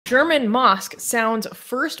German mosque sounds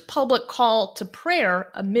first public call to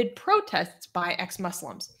prayer amid protests by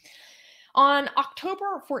ex-Muslims. On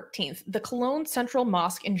October 14th, the Cologne Central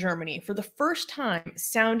Mosque in Germany for the first time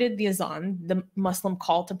sounded the adhan, the Muslim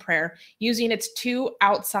call to prayer, using its 2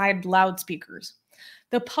 outside loudspeakers.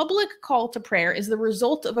 The public call to prayer is the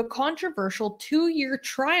result of a controversial 2-year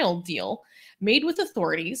trial deal made with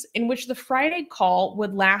authorities in which the Friday call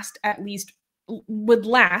would last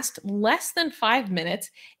less than 5 minutes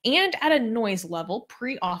and at a noise level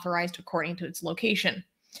pre-authorized according to its location.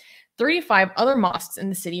 35 other mosques in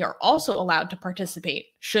the city are also allowed to participate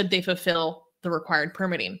should they fulfill the required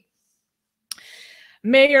permitting.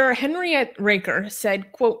 Mayor Henriette Reker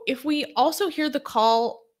said, quote, "If we also hear the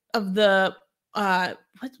call of the,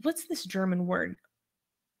 what's this German word?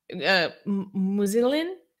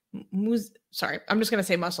 Muezzin? Sorry, I'm just going to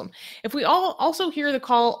say Muslim. If we also hear the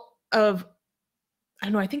call of, I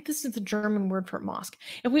don't know, I think this is the German word for mosque.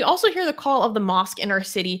 If we also hear the call of the mosque in our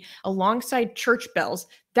city alongside church bells,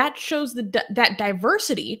 that shows that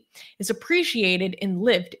diversity is appreciated and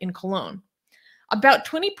lived in Cologne." About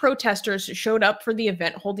 20 protesters showed up for the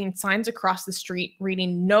event holding signs across the street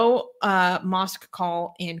reading "No mosque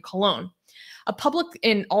call in Cologne."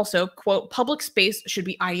 And also, quote, "Public space should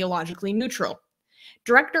be ideologically neutral."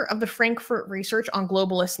 Director of the Frankfurt Research on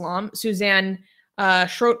Global Islam, Susanne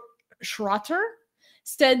Schroeter,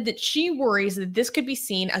 said that she worries that this could be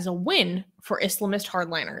seen as a win for Islamist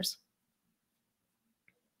hardliners.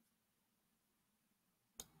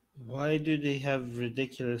 Why do they have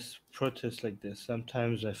ridiculous protests like this?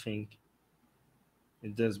 Sometimes I think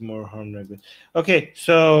it does more harm than good. Okay,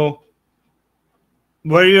 so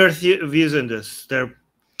what are your views on this? The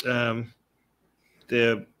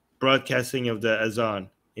broadcasting of the adhan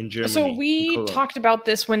in Germany. So we talked about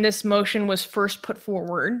this when this motion was first put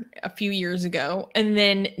forward a few years ago, and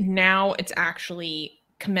then now it's actually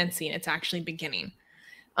commencing. It's actually beginning.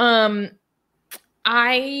 I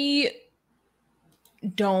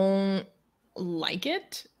don't like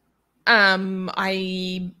it.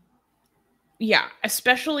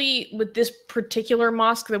 Especially with this particular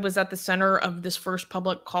mosque that was at the center of this first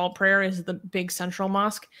public call prayer is the big central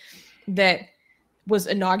mosque that was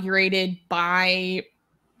inaugurated by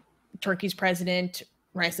Turkey's president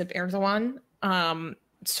Recep Erdogan.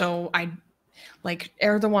 So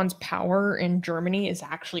Erdogan's power in Germany is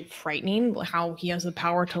actually frightening. How he has the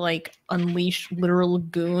power to like unleash literal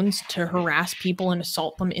goons to harass people and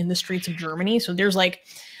assault them in the streets of Germany. So there's like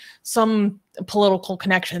some political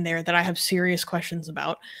connection there that I have serious questions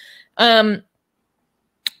about. I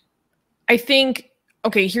think,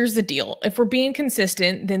 okay, here's the deal. If we're being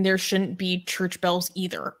consistent, then there shouldn't be church bells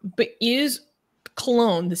either. But is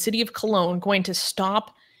Cologne, the city of Cologne, going to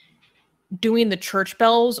stop doing the church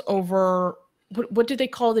bells over, what do they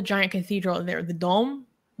call the giant cathedral there? The dome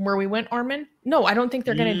where we went, Armin? No, I don't think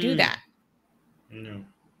they're going to do that. No.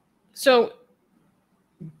 So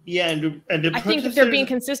yeah, and I think if they're being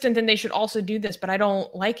consistent, then they should also do this, but I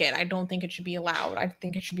don't like it. I don't think it should be allowed. I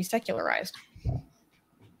think it should be secularized.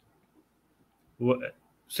 What?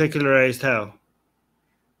 Secularized how?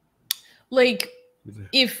 Like,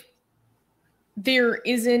 if there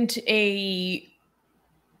isn't an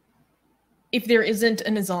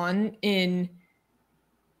adhan in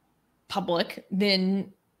public,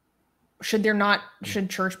 then should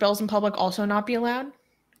church bells in public also not be allowed?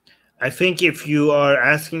 I think if you are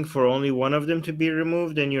asking for only one of them to be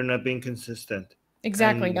removed, then you're not being consistent.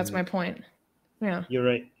 Exactly, that's my point. Yeah. You're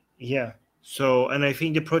right. Yeah. So, and I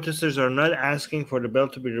think the protesters are not asking for the bell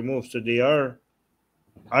to be removed. So they are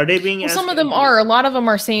they being well, some of them are. A lot of them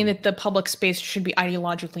are saying that the public space should be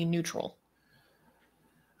ideologically neutral.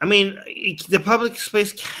 I mean, the public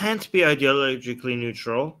space can't be ideologically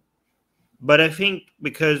neutral, but I think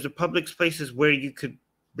because the public space is where you could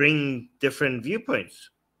bring different viewpoints.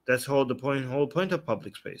 That's whole point of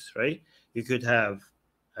public space, right? You could have,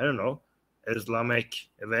 I don't know, Islamic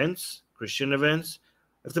events, Christian events.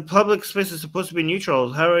 If the public space is supposed to be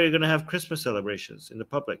neutral, how are you going to have Christmas celebrations in the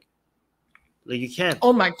public? Like, you can't.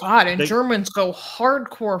 Oh my God! And Germans go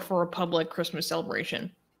hardcore for a public Christmas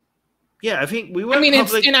celebration. Yeah, I think we want.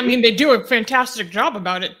 They do a fantastic job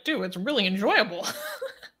about it too. It's really enjoyable.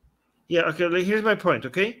 Yeah. Okay. Like, here's my point.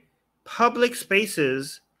 Okay, public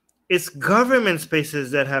spaces. It's government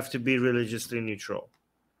spaces that have to be religiously neutral.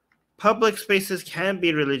 Public spaces can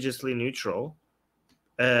be religiously neutral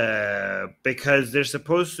because they're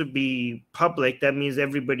supposed to be public. That means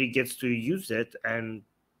everybody gets to use it.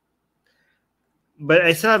 But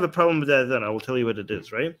I still have a problem with that. Then I will tell you what it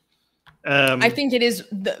is, right? I think it is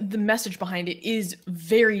the message behind it is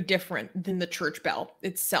very different than the church bell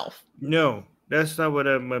itself. No, That's not what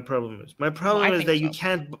my problem is. My Well, problem I is think that you so.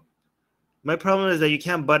 can't. My problem is that you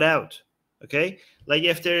can't butt out. Okay, like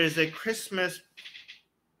if there is a Christmas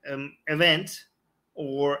event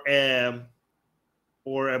or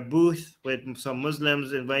a booth with some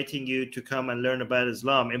Muslims inviting you to come and learn about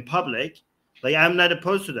Islam in public, like I'm not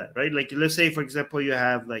opposed to that, right? Like let's say, for example, you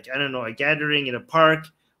have like, I don't know, a gathering in a park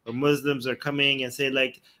where Muslims are coming and say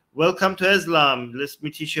like, welcome to Islam, let me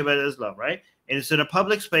teach you about Islam, right? And it's in a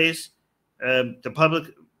public space. The public,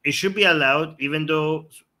 it should be allowed, even though,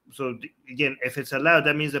 so again, if it's allowed,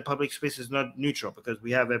 that means the public space is not neutral, because we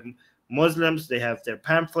have Muslims, they have their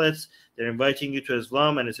pamphlets, they're inviting you to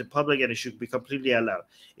Islam, and it's in public, and it should be completely allowed.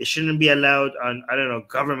 It shouldn't be allowed on, I don't know,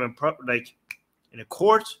 government, like in a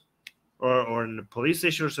court or in a police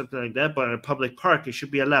station or something like that, but in a public park, it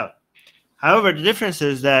should be allowed. However, the difference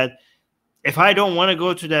is that if I don't want to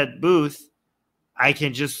go to that booth, I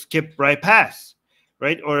can just skip right past,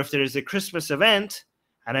 right? Or if there is a Christmas event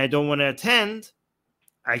and I don't want to attend,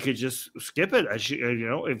 I could just skip it. I should, you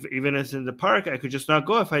know, if even if it's in the park, I could just not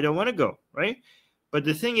go if I don't want to go, right? But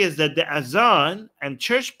the thing is that the adhan and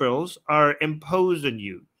church bells are imposed on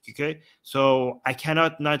you, okay? So I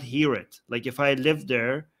cannot not hear it. Like if I live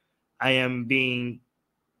there, I am being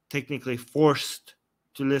technically forced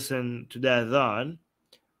to listen to the adhan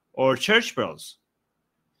or church bells.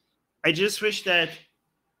 I just wish that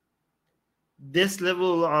this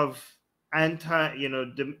level of anti, you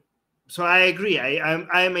know, so I agree.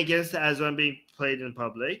 I am against the adhan being played in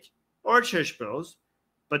public or church bells,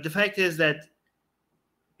 but the fact is that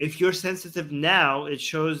if you're sensitive now, it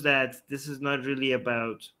shows that this is not really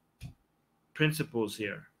about principles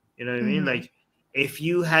here. You know what I mean? Like if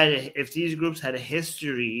these groups had a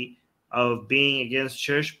history of being against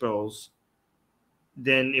church bells,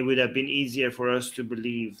 then it would have been easier for us to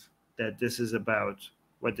believe that this is about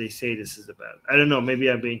what they say this is about. I don't know. Maybe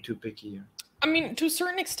I'm being too picky here. I mean, to a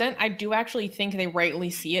certain extent, I do actually think they rightly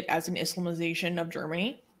see it as an Islamization of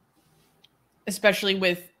Germany, especially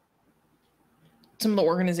with some of the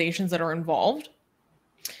organizations that are involved,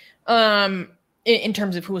 in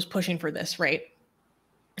terms of who was pushing for this, right?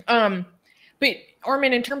 But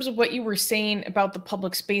Armin, in terms of what you were saying about the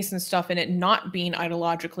public space and stuff and it not being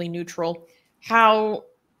ideologically neutral, how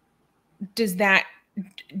does that,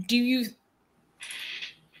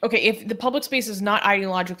 okay, if the public space is not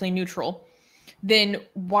ideologically neutral, then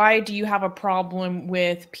why do you have a problem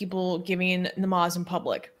with people giving namaz in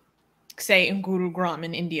public, say in Gurugram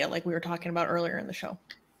in India, like we were talking about earlier in the show?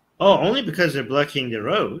 Oh, only because they're blocking the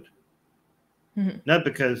road. Not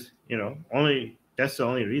because, you know, that's the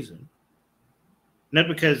only reason. Not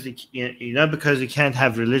because you can't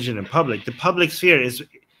have religion in public. The public sphere is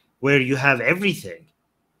where you have everything.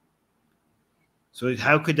 So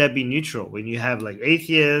how could that be neutral when you have like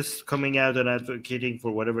atheists coming out and advocating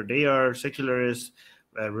for whatever they are, secularists,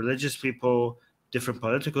 religious people, different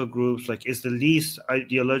political groups? Like, it's the least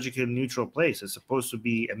ideologically neutral place. It's supposed to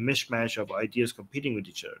be a mishmash of ideas competing with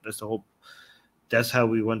each other. That's how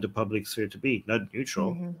we want the public sphere to be, not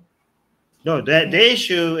neutral. No, the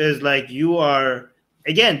issue is like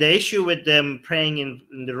again, the issue with them praying in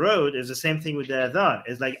the road is the same thing with the adhan.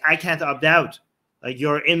 It's like, I can't opt out. Like,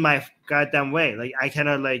 you're in my goddamn way. Like, I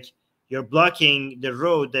cannot, like, you're blocking the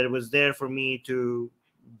road that was there for me to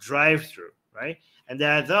drive through, right? And the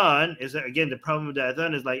adhan is, again, the problem with the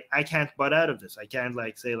adhan is, like, I can't butt out of this. I can't,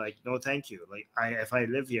 like, say, like, no, thank you. Like, if I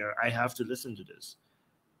live here, I have to listen to this.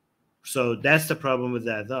 So that's the problem with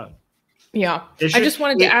the adhan. Yeah. I just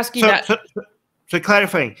wanted to ask you that. So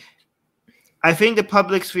clarifying, I think the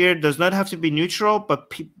public sphere does not have to be neutral,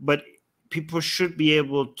 but people should be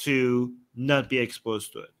able to not be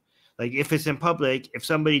exposed to it. Like, if it's in public, if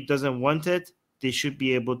somebody doesn't want it, they should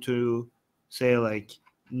be able to say, like,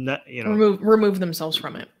 not, you know, remove themselves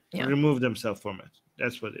from it. Yeah. Remove themselves from it.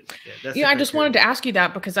 That's what it is. Yeah, I just wanted to ask you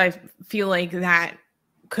that because I feel like that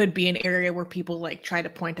could be an area where people like try to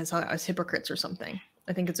point us out as hypocrites or something.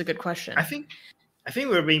 I think it's a good question. I think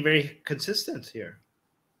we're being very consistent here.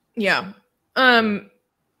 Yeah.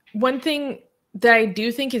 One thing that I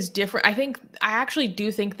do think is different, I actually do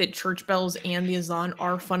think that church bells and the adhan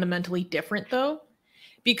are fundamentally different, though,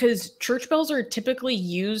 because church bells are typically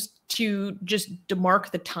used to just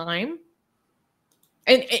demark the time.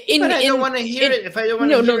 And but I don't want to hear it. If I don't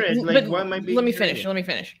want to hear it, like, why am I being? Let me finish.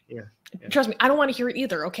 Yeah. Trust me, I don't want to hear it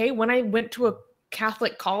either. Okay, when I went to a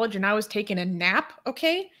Catholic college and I was taking a nap,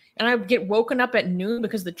 okay, and I would get woken up at noon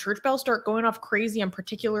because the church bells start going off crazy, and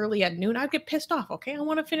particularly at noon, I'd get pissed off. Okay, I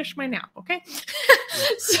want to finish my nap. Okay,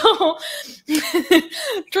 so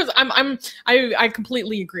I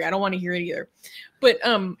completely agree. I don't want to hear it either. But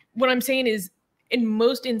what I'm saying is, in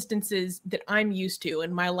most instances that I'm used to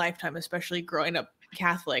in my lifetime, especially growing up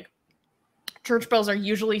Catholic, church bells are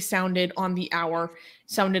usually sounded on the hour,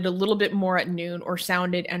 sounded a little bit more at noon, or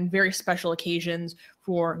sounded on very special occasions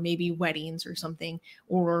for maybe weddings or something,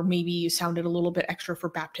 or maybe sounded a little bit extra for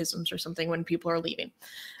baptisms or something when people are leaving.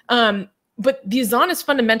 But the adhan is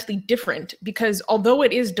fundamentally different because although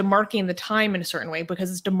it is demarcating the time in a certain way, because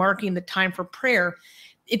it's demarcating the time for prayer,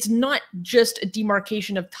 it's not just a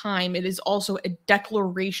demarcation of time. It is also a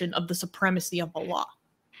declaration of the supremacy of Allah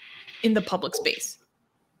in the public space,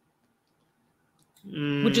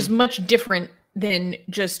 which is much different than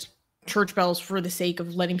just church bells for the sake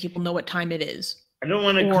of letting people know what time it is. I don't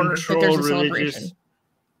want to control religious.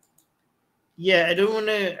 Yeah, I don't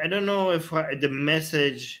know if the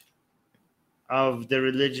message of the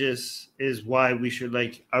religious is why we should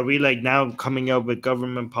are we now coming up with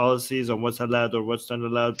government policies on what's allowed or what's not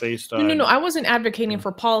allowed based on... No, I wasn't advocating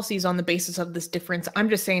for policies on the basis of this difference. I'm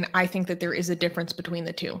just saying I think that there is a difference between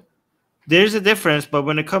the two. There's a difference, but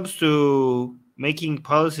when it comes to making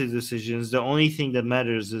policy decisions, the only thing that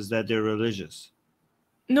matters is that they're religious.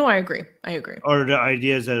 No, I agree. Or the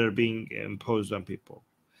ideas that are being imposed on people.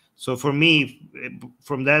 So for me,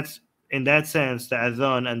 in that sense, the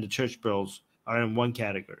adhan and the church bells are in one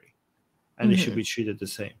category, and they should be treated the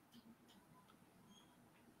same.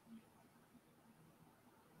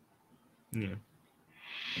 Yeah.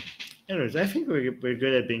 Anyways, I think we're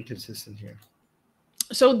good at being consistent here.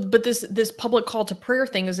 So, but this public call to prayer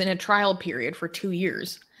thing is in a trial period for 2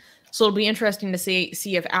 years. So it'll be interesting to see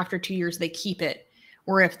if after 2 years they keep it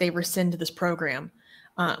or if they rescind this program.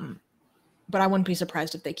 But I wouldn't be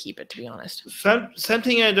surprised if they keep it, to be honest.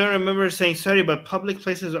 Something I don't remember saying, sorry, but public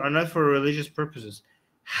places are not for religious purposes.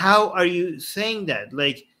 How are you saying that?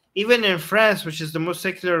 Even in France, which is the most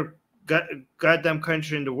secular goddamn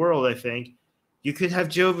country in the world, I think, you could have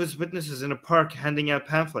Jehovah's Witnesses in a park handing out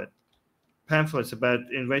pamphlets about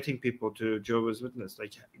inviting people to Jehovah's Witness.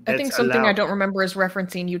 I think something allowed. I don't remember is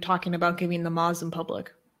referencing you talking about giving namaz in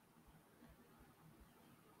public.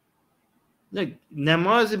 Look,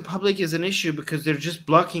 namaz in public is an issue because they're just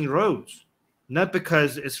blocking roads, not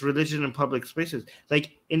because it's religion in public spaces.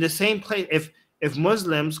 In the same place, if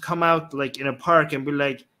Muslims come out in a park and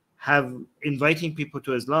be inviting people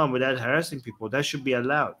to Islam without harassing people, that should be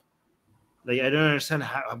allowed. I don't understand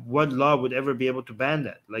what law would ever be able to ban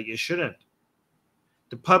that. It shouldn't.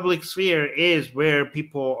 The public sphere is where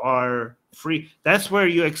people are free. That's where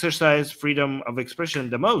you exercise freedom of expression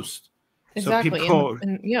the most. Exactly. So people,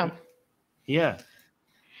 yeah.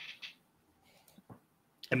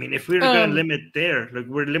 I mean, if we're going to limit there,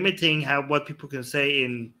 we're limiting what people can say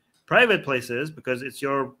in private places because it's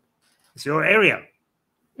your area,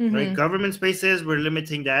 right? Government spaces, we're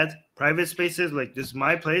limiting that. Private spaces, this is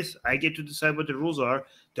my place. I get to decide what the rules are.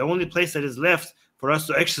 The only place that is left for us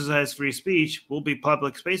to exercise free speech will be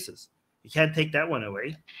public spaces. You can't take that one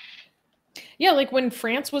away. Yeah, when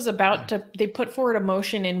France was about to, they put forward a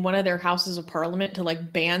motion in one of their houses of parliament to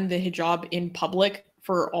ban the hijab in public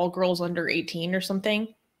for all girls under 18 or something.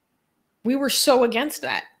 We were so against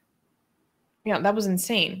that. Yeah, that was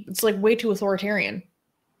insane. It's way too authoritarian.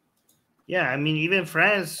 Yeah, I mean, even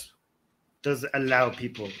France does allow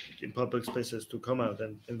people in public spaces to come out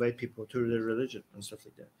and invite people to their religion and stuff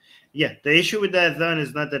like that. Yeah, the issue with the adhan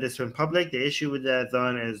is not that it's in public. The issue with the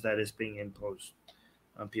adhan is that it's being imposed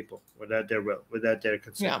on people without their will, without their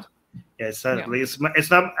consent. Yeah, it's not.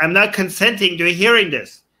 It's not. I'm not consenting to hearing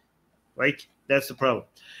this. That's the problem.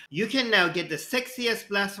 You can now get the sexiest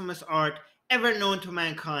blasphemous art ever known to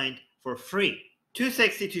mankind for free. Too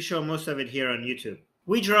sexy to show most of it here on YouTube.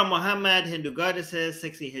 We draw Muhammad, Hindu goddesses,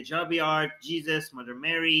 sexy hijabi art, Jesus, Mother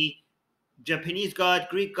Mary, Japanese god,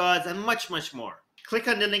 Greek gods, and much, much more. Click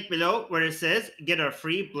on the link below where it says get our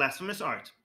free blasphemous art.